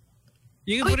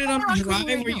 You can Oh, put it on yeah, a on Kumu drive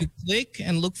right where now. you click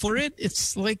and look for it.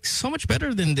 It's like so much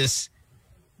better than this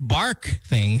bark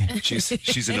thing.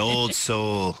 She's an old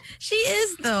soul. She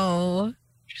is, though.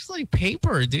 Just like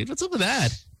paper, dude. What's up with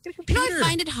that? Get a You know, I computer.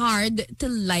 find it hard to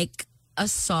like a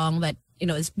song that,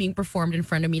 is being performed in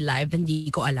front of me live and di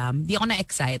ko alam. Di ako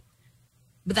na-excite.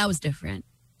 But that was different.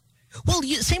 Well,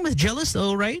 same with Jealous,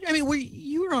 though, right? I mean,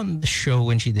 you were on the show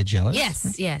when she did Jealous.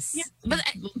 Yes. But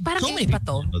parang So many iba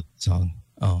people to. know that song.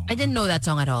 Oh, I didn't know that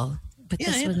song at all. But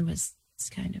Yeah, this yeah. one was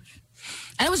kind of...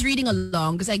 And I was reading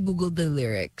along because I Googled the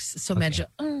lyrics. So medyo...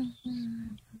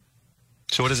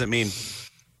 So what does it mean?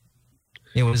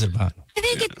 yeah. What is it about? I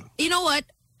think you know what?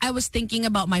 I was thinking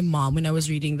about my mom when I was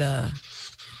reading the...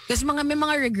 Because may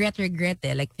mga regret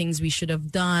eh. Like things we should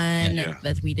have done Yeah.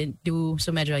 that we didn't do.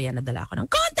 So medyo yan, nadala ko ng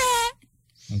konti.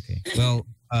 Okay. Well,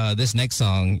 this next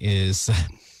song is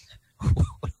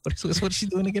what's she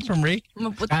doing again from Ray?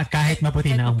 Kahit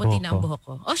maputi na ang maputi buhok na ang ko. buhok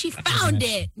ko. Oh, she found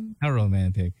it. How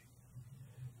romantic.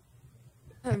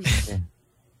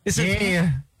 Is it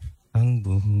Yeah. ang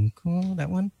buhok ko? That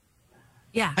one?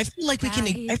 Yeah. I feel like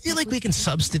we can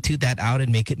substitute that out and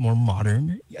make it more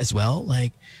modern as well.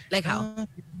 Like Like how?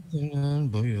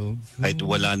 Kahit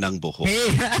wala ng buhok. Hey.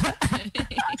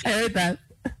 I heard that.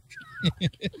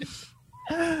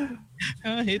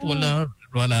 kahit wala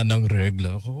nang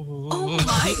regla. Oh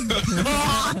my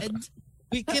God.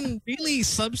 We can really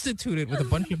substitute it with a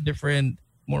bunch of different,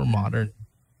 more modern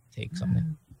takes on it.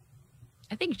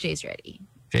 I think Jay's ready.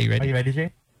 Jay, you Are ready? you ready,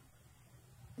 Jay?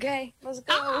 Okay, let's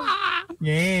go.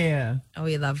 Yeah. Oh,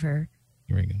 we love her.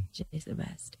 Here we go. Jay's the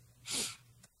best.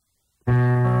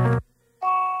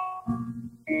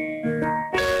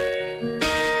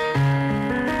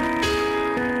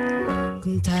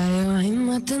 Kung tayo ay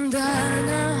matanda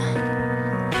na,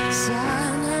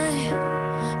 sana'y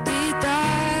di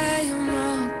tayo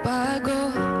magbago.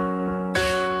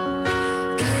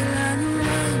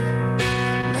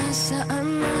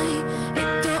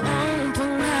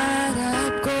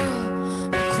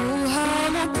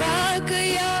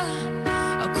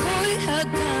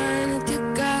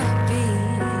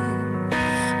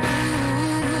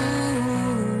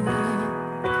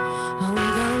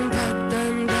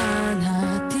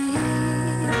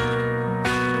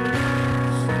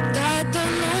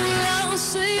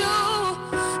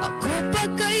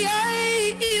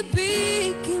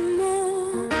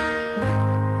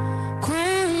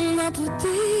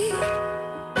 puti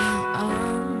na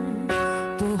ang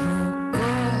buhok ko.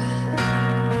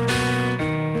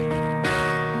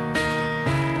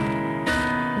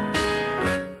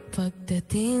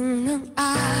 Pagdating ng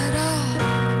araw,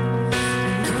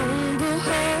 ang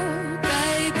buhok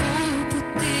ay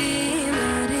puputi na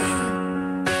rin.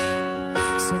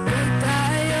 Sabay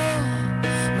tayo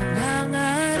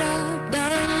mangangarap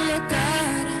ng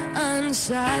nakaraan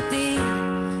sa atin.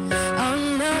 Ang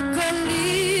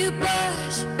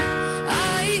nakalipas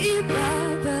ay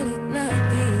ibabalik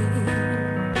natin.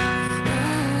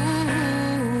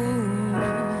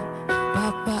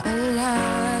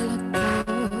 Papaalala ko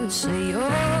sa'yo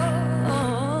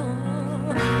ang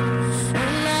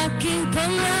aking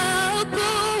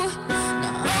pangako na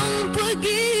ang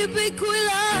pag-ibig ko'y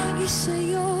lagi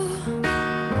sa'yo.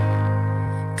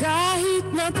 Kahit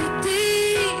na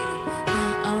puti na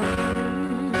ang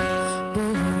buhok ko.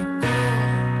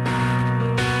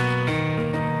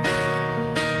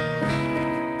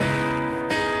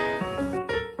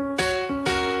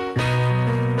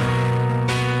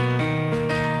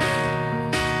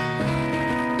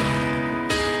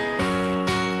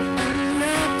 Ang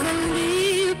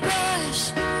nakalipas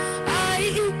ay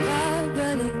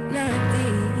ibabalik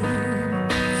natin.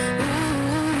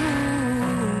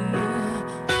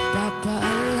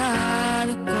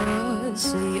 Papaalala ko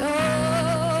sa'yo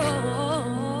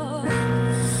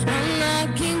ang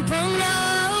aking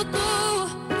pangako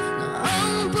na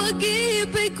ang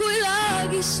pag-ibig ko'y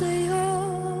lagi sa'yo.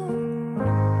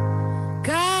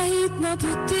 Kahit na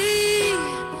puti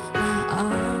na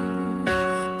ang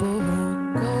buhok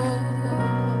ko.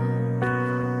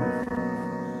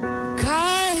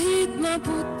 Kahit na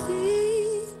puti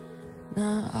na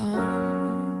ang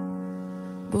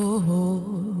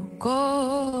buhok ko.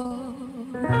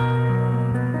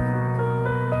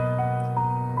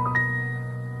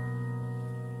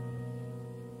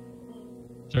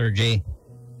 Sir J.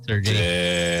 Sir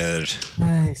J.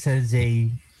 Ay, Sir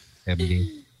J.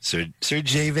 MD. Sir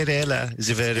Jay Varela.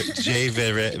 Jay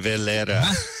Valera.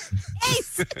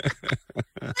 Ace!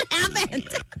 What happened?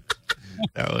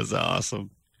 That was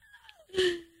awesome.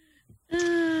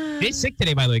 Jay's sick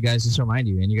today, by the way, guys. Just to remind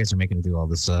you, and you guys are making him do all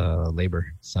this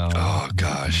labor. So. Oh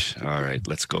gosh. All right,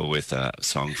 let's go with a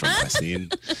song from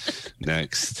Yasin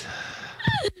next.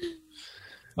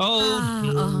 Thanks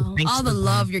all the for-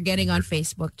 love you're getting on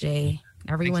Facebook, Jay.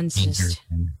 Everyone's Thanks, just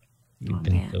You've Oh,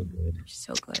 been man. so good.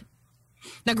 so good.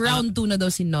 Nag-round 2 na daw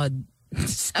si Nod.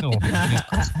 Sabi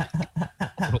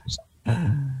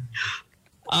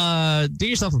Oh. Do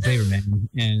yourself a favor, man,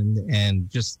 and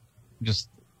just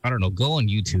I don't know, go on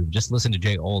YouTube. Just listen to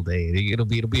Jay all day. It'll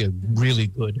be a really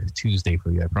good Tuesday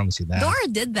for you. I promise you that. Dora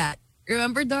did that.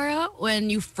 Remember, Dora, when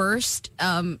you first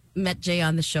met Jay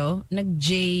on the show?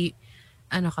 Nag-Jay,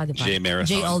 ano ka, diba? Jay Marathon.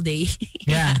 Jay all day.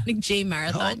 Yeah. Nag-Jay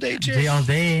Marathon. All day, J all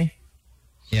day.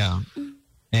 Yeah.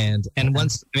 And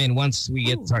once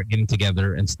we start getting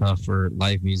together and stuff for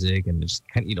live music and just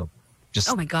kind of, just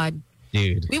Oh my God.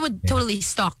 dude. We would totally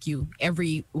stalk you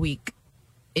every week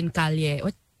in Calle.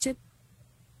 What's it?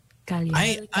 Calle.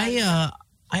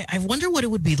 I wonder what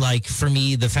it would be like for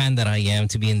me, the fan that I am,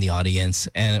 to be in the audience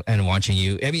and watching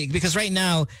you. I mean, because right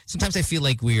now, sometimes I feel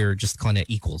like we're just kind of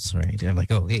equals, right? I'm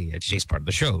like, oh, hey, Jay's part of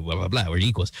the show, blah, blah, blah. We're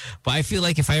equals. But I feel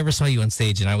like if I ever saw you on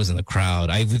stage and I was in the crowd,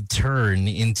 I would turn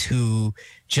into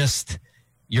just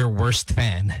your worst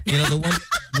fan. You know, the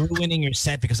one ruining your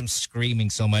set because I'm screaming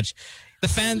so much. The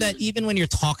fan that even when you're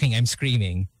talking, I'm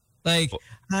screaming. Like,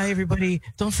 hi, everybody.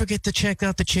 Don't forget to check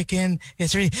out the chicken.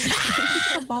 It's really...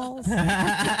 balls.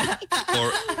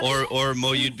 or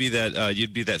Mo, you'd be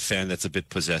that fan that's a bit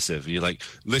possessive. You're like,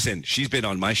 listen, she's been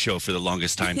on my show for the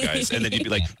longest time, guys, and then you'd be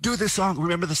like, do this song.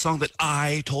 Remember the song that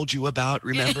I told you about?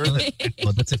 Remember?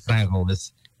 Well, that's a Franco.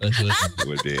 It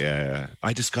would be. Yeah.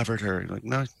 I discovered her. Like,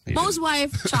 no. you Mo's didn't.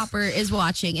 wife, Chopper, is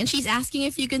watching and she's asking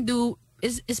if you can do,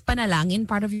 is Panalangin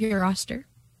part of your roster?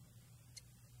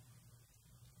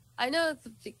 I know the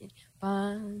beginning.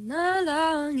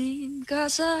 Panalangin ka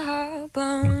sa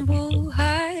habang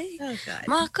buhay. Oh, God.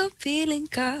 Makapiling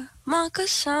ka,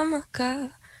 makasama ka.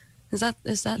 Is that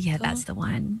Yeah, the that's the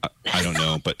one. I don't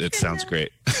know, but it sounds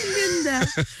great.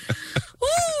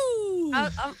 Woo!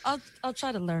 I'll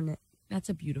try to learn it. That's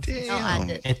a beautiful Damn. I'll add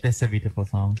it. It is a beautiful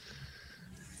song.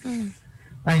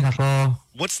 Ay, nako.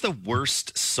 What's the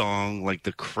worst song, like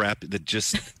the crap that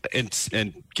just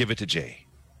and give it to Jay?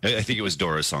 I think it was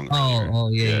Dora's song.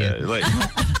 earlier. Yeah. Like,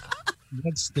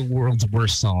 What's the world's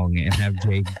worst song and have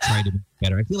Jay try to make it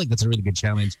better? I feel like that's a really good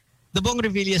challenge. The Bong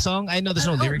Revilla song, I know there's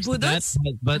no lyrics to that, Budas?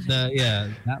 but yeah,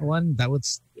 that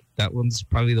one's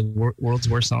probably the world's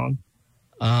worst song.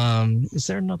 Is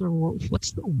there another?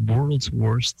 What's the world's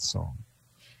worst song?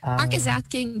 Mark is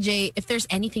asking Jay if there's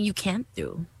anything you can't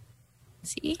do.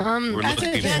 See? We're I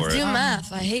looking can't for do it.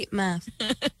 math. I hate math.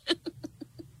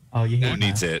 Oh, you Who hate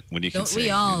needs math. it when you can Don't sing? we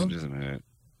all? Do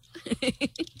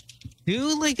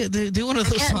one of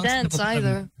those I can't songs. dance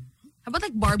either. How about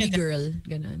like Barbie Girl?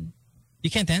 Ganun. You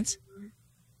can't dance?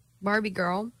 Barbie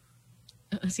girl.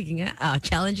 Sige nga.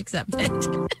 Challenge accepted.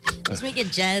 Let's make it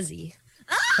jazzy.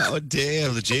 Oh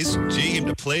damn! The Jay came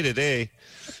to play today.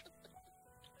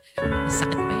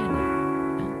 Sakit pa yan.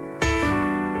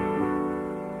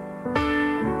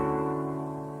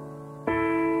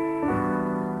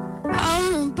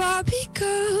 I'm a Barbie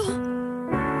girl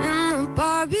in a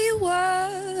Barbie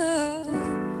world.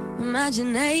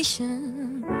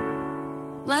 Imagination.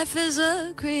 Life is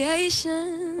a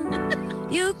creation.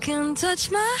 You can touch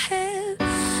my hair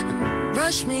and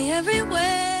brush me everywhere.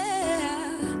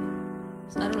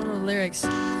 I don't know the lyrics.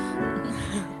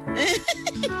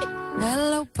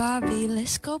 Hello, Barbie,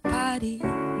 let's go party.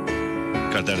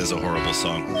 God, that is a horrible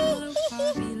song. Hello,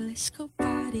 Barbie, let's go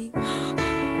party.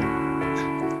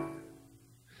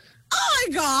 Oh my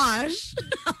gosh!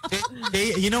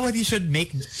 Hey, you know what you should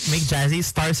make jazzy?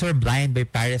 Stars Are Blind by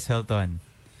Paris Hilton.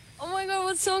 Oh my god,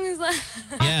 what song is that?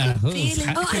 Yeah.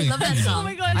 Feeling- Oh, I love that Oh song.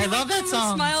 my god, I love that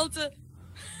song. Smile to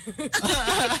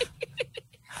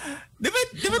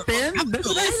Diba, Tim? That's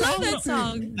what I love that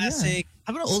song. Classic.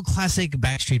 How about old classic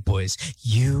Backstreet Boys?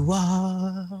 You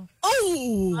are.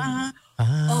 Oh!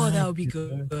 Oh, that would be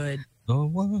good. The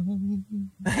one.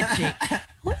 Jake.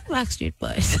 What Backstreet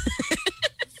Boys?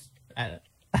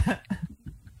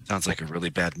 Sounds like a really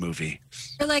bad movie.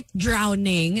 Or like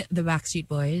Drowning, the Backstreet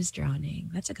Boys. Drowning.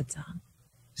 That's a good song.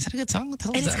 Is that a good song? What the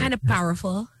hell And is it's that? kind of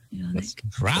powerful. You know, It's like,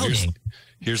 drowning.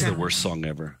 Here's the worst song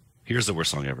ever. Here's the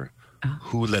worst song ever.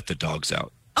 Who Let the Dogs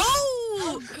Out?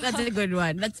 oh! That's a good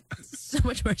one. That's so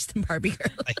much worse than Barbie Girl.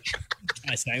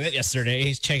 I sang that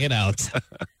yesterday. Check it out.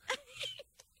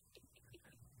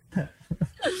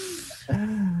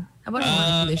 How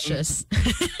about Delicious?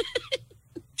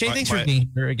 Jay, thanks My- for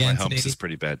being here My again humps today. is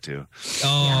pretty bad too.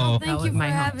 Oh, That Thank was you for my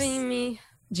house. having me.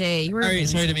 Jay, you were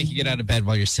sorry to make you get out of bed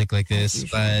while you're sick like this,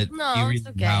 but No, you it's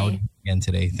really okay. loud again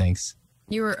today. Thanks.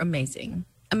 You were amazing.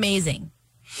 Amazing.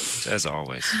 As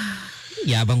always.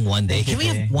 Yabang one day. Thank you, Can we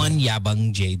have Jay. one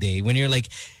Yabang Jay day when you're like,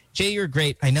 Jay, you're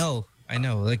great. I know.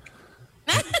 Like,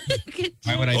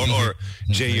 why would I be Or here?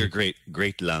 Jay, you're great.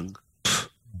 Great lung. You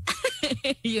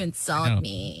I know. insult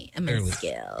me. I'm a Barely.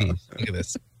 skill. Jeez, look at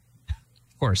this.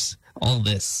 Of course, all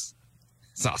this.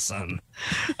 It's awesome.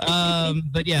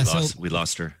 But yeah, We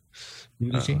lost her. Oh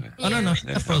no, Yeah.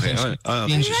 that's frozen. Okay. Oh,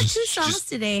 Being- We had two She's- songs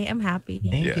today. I'm happy.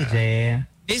 Thank you, Yeah. Jay.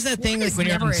 Jay's that thing like is when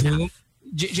you're on never Zoom. enough.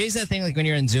 Jay's that thing like when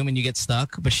you're in Zoom and you get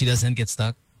stuck, but she doesn't get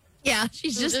stuck. Yeah,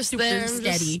 she's just, Just super there and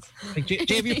steady. Like,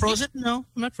 Jay, have you frozen? No,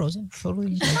 I'm not frozen.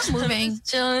 Totally. Not moving. Just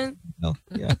chilling, No.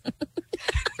 Yeah.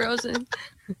 frozen.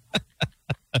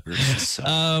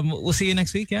 So, We'll see you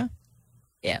next week. Yeah.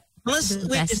 Yeah. Unless The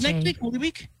wait, best is next Jay. week Holy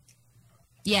Week?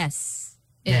 Yes.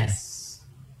 It is. Yes.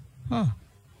 Huh.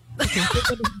 Okay.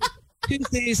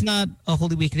 Tuesday is not a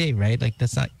Holy Week day, right? Like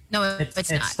that's not. No, It it's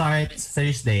not. starts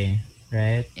Thursday,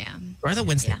 right? Yeah. Or the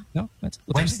Wednesday. Yeah. No, what time is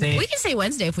it? Wednesday. We can say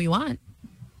Wednesday if we want.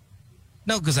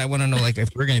 No, because I want to know like if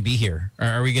we're gonna be here.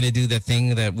 Are we gonna do the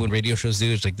thing that when radio shows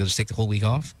do? Is like they'll just take the whole week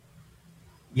off.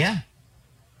 Yeah.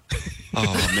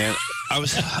 oh man, I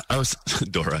was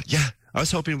Dora. Yeah, I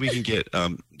was hoping we can get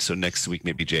so next week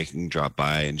maybe Jay can drop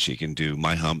by and she can do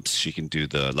My Humps. She can do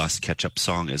the Lost Ketchup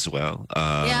song as well.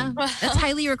 Yeah. That's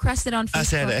highly requested on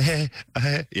Facebook. I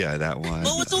said, yeah, that one.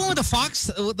 Well, what's the one with the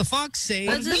fox? What the fox say?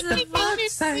 What does the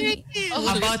fox say?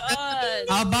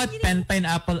 How about pen,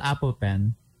 pineapple, apple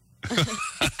pen?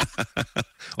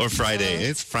 Or Friday.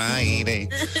 It's Friday.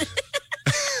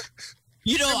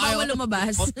 You know, Bawal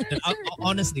lumabas.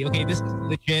 honestly, okay, this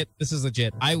is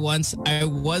legit. I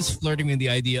was flirting with the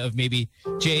idea of maybe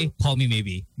Jay, call me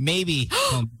maybe.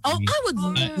 Call me Oh, maybe. I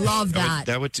would love that.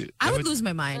 That would do. I that would lose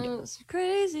my mind. It's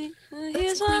crazy. It's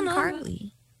Here's Queen one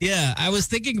Carly. Yeah, I was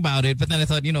thinking about it, but then I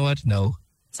thought, you know what? No.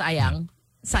 Sayang.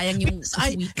 Sayang yung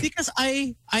week. Because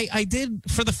I did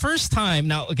for the first time.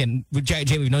 Now again, with Jay,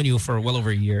 we've known you for well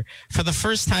over a year. For the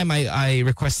first time, I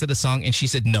requested a song and she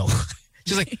said no.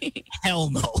 She's like,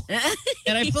 hell no.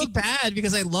 And I felt bad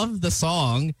because I loved the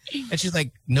song. And she's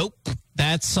like, nope,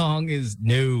 that song is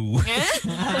no. It's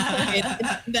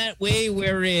that way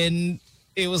wherein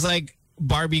it was like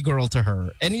Barbie Girl to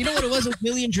her. And you know what it was? It was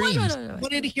Million Dreams. no. I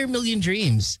wanted to hear Million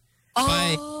Dreams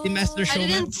by the Master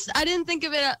Showman. I didn't think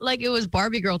of it like it was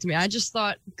Barbie Girl to me. I just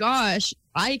thought, gosh,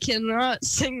 I cannot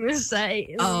sing this at 8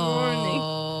 in the morning.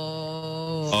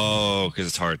 Oh. Oh, because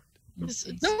it's hard. No,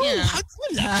 Yeah. how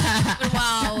come that? But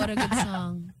wow, what a good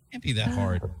song. Can't be that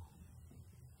hard.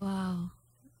 Wow.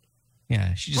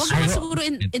 Yeah, she Wag just. naman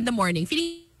siguro in the morning.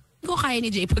 Feeling ko kaya ni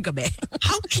Jay paggabi.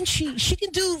 How can she? She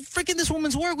can do freaking This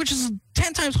Woman's Work, which is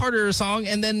 10 times harder a song,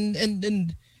 and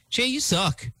then Jay, you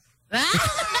suck. How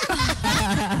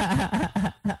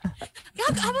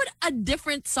about a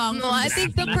different song? No, I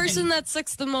think the person that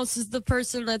sucks the most is the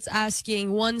person that's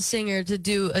asking one singer to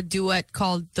do a duet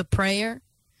called The Prayer.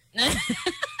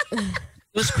 It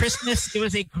was Christmas. It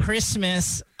was a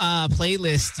Christmas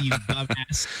playlist, you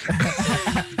dumbass.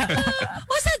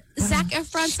 What's that Zac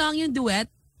Efron song, yung duet?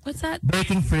 What's that?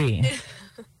 Breaking Free.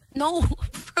 No,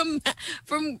 from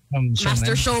Showman.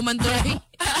 Master Showman.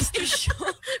 Master Show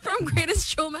from Greatest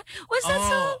Showman. What's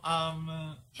that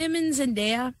song? Him and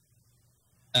Zendaya.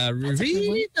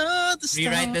 Rewrite the Stars.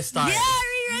 Rewrite the Stars.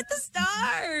 Yeah, Rewrite the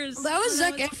Stars. That was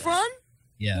Zac Efron?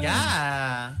 Yeah.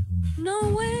 Yeah. No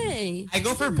way. I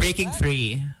go for Breaking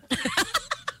Free.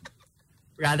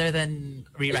 Rather than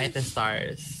Rewrite the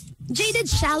Stars. Jay did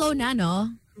Shallow na, no?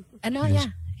 Ano, yeah.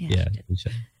 Yeah.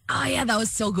 Oh, yeah, that was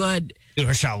so good. Dude,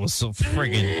 her shot was so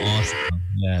friggin' awesome.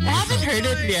 Yeah, I haven't heard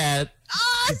it yet.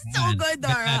 Oh, so good,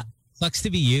 Dora. Sucks to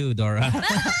be you, Dora.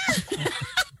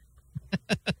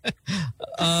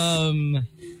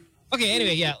 Okay,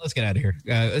 anyway, yeah, let's get out of here.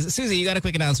 Susie, you got a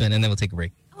quick announcement, and then we'll take a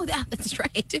break. Oh, that's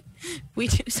right. We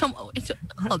do some.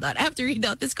 Hold on, I have to read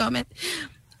out this comment.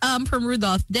 From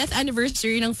Rudolph, death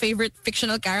anniversary ng favorite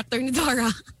fictional character ni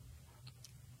Dora.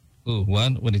 Ooh,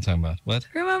 what? What are you talking about? What?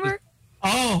 Remember?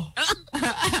 Oh.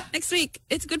 Next week.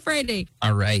 It's Good Friday.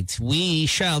 All right. We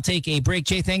shall take a break.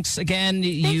 Jay, thanks again.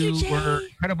 you, Jay. Were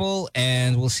incredible,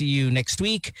 and we'll see you next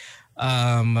week.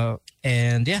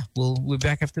 And yeah, we'll be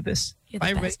back after this. You're Bye,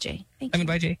 the everybody. best, Jay. Thank I you. mean,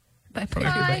 bye, Jay. Bye, From bye.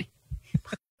 everybody.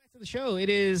 Back to the show. It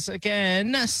is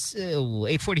again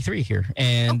 8:43 here,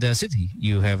 and Susie,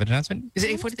 you have an announcement. Is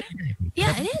it 8:43?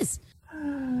 Yeah, it is.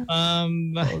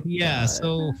 Yeah.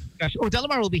 So, gosh. Oh,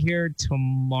 Delamar will be here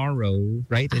tomorrow,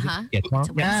 right? I think- Uh-huh. Yeah, tomorrow.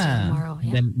 So we'll see you tomorrow.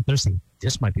 Yeah. Then Thursday.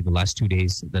 This might be the last 2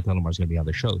 days that Delamar's going to be on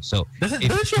the show. So, Doesn't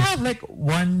she have like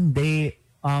one day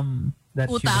that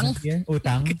she Utang. wasn't here?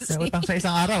 Utang? Kasi- Utang sa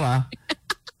isang araw ah.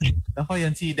 Ako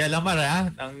yan si Delamar ah.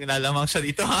 Ang nalamang siya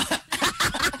dito ha.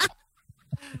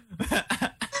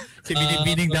 Si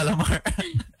Bining Delamar.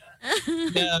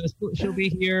 yeah, she'll be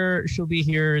here. She'll be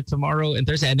here tomorrow and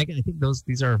Thursday. And again, I think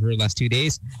these are her last 2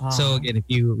 days. So again, if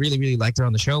you really, really liked her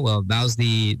on the show, well,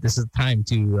 this is the time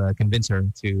to convince her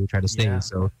to try to stay. Yeah.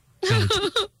 So in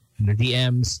the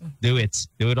DMs, do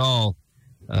it all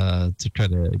to try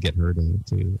to get her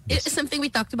to. It's something we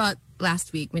talked about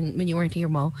last week when you weren't here,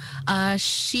 Mo.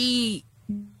 She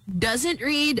doesn't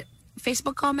read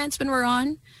Facebook comments when we're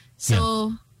on.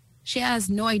 So she has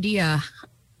no idea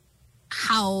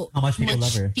how much people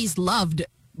love her. she's loved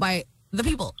by the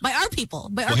people, by our people,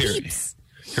 by our here. peeps.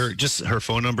 Her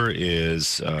phone number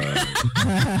is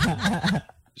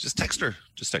just text her.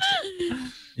 Just text her.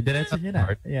 Diretso niyo na.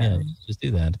 Yeah, just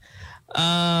do that.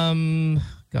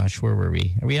 Gosh, where were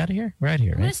we? Are we out of here? We're out of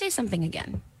here, I'm going right? to say something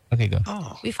again. Okay, go.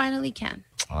 Oh. We finally can.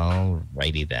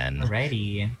 Alrighty then.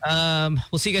 Alrighty.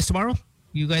 We'll see you guys tomorrow.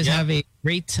 You guys have a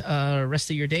great rest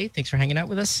of your day. Thanks for hanging out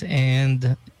with us.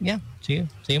 And yeah, see you.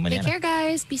 See you Take manana. care,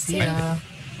 guys. Be safe. Yeah.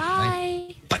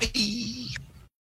 Bye. Bye.